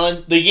stomach's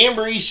growling. The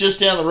Jamboree's just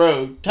down the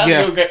road. Time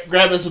to go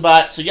grab us a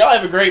bite. So y'all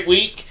have a great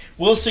week.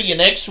 We'll see you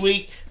next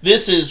week.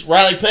 This is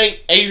Riley Pate,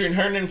 Adrian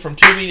Herndon from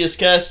To Be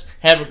Discussed.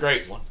 Have a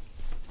great one.